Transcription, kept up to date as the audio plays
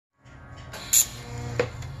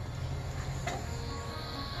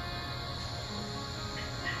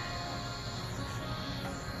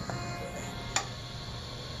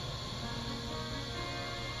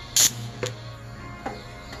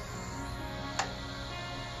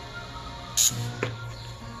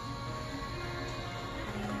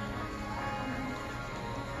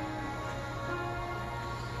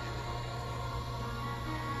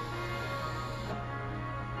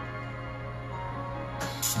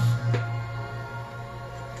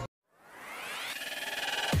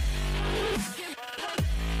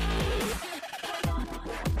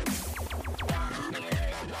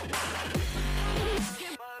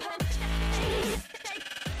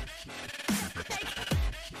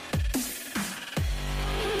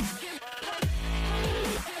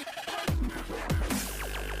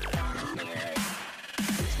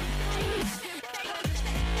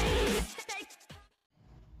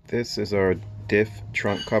This is our diff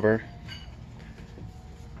trunk cover.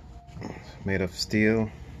 It's made of steel.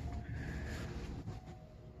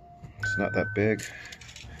 It's not that big.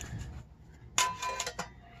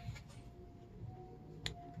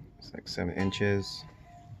 It's like 7 inches.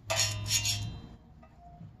 It's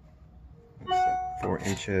like 4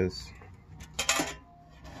 inches.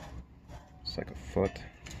 It's like a foot.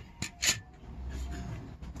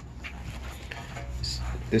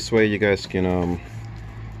 This way you guys can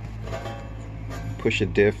push a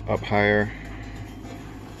diff up higher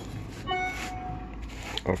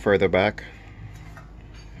or further back.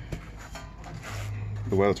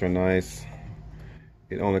 The welds are nice.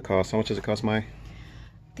 It only costs, how much does it cost, Mai?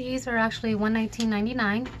 These are actually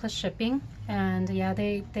 $119.99 plus shipping, and yeah,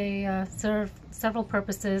 they serve several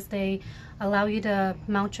purposes. They allow you to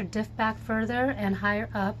mount your diff back further and higher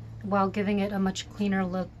up while giving it a much cleaner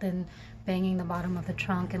look than banging the bottom of the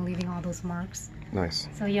trunk and leaving all those marks. Nice.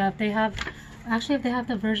 So yeah, if they have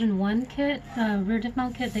the version 1 kit, rear diff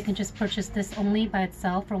mount kit, they can just purchase this only by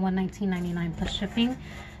itself for $119.99 plus shipping,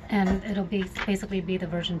 and it'll basically be the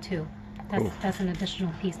version 2. That's an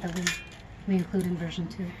additional piece that we include in version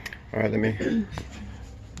 2. All right, let me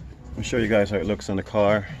show you guys how it looks on the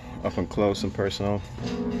car, up and close and personal.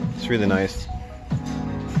 It's really nice.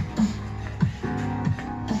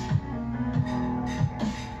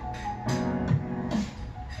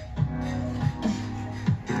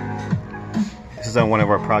 This is on one of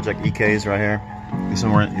our Project EKs right here. This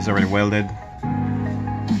one is already welded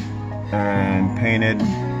and painted.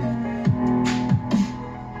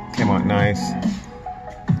 Came out nice.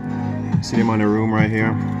 See them on the room right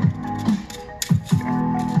here.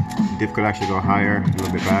 Diff could actually go higher, a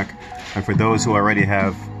little bit back. And for those who already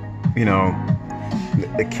have, you know,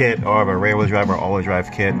 the kit or a rear wheel drive or all-wheel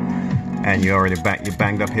drive kit, and you already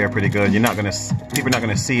banged up here pretty good, you're not gonna, people are not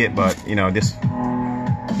gonna see it, but you know, this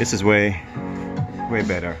is way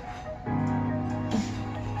better.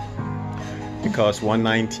 It costs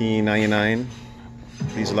 $119.99.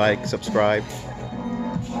 Please like, subscribe.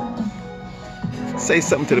 Say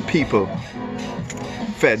something to the people.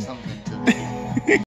 Fed.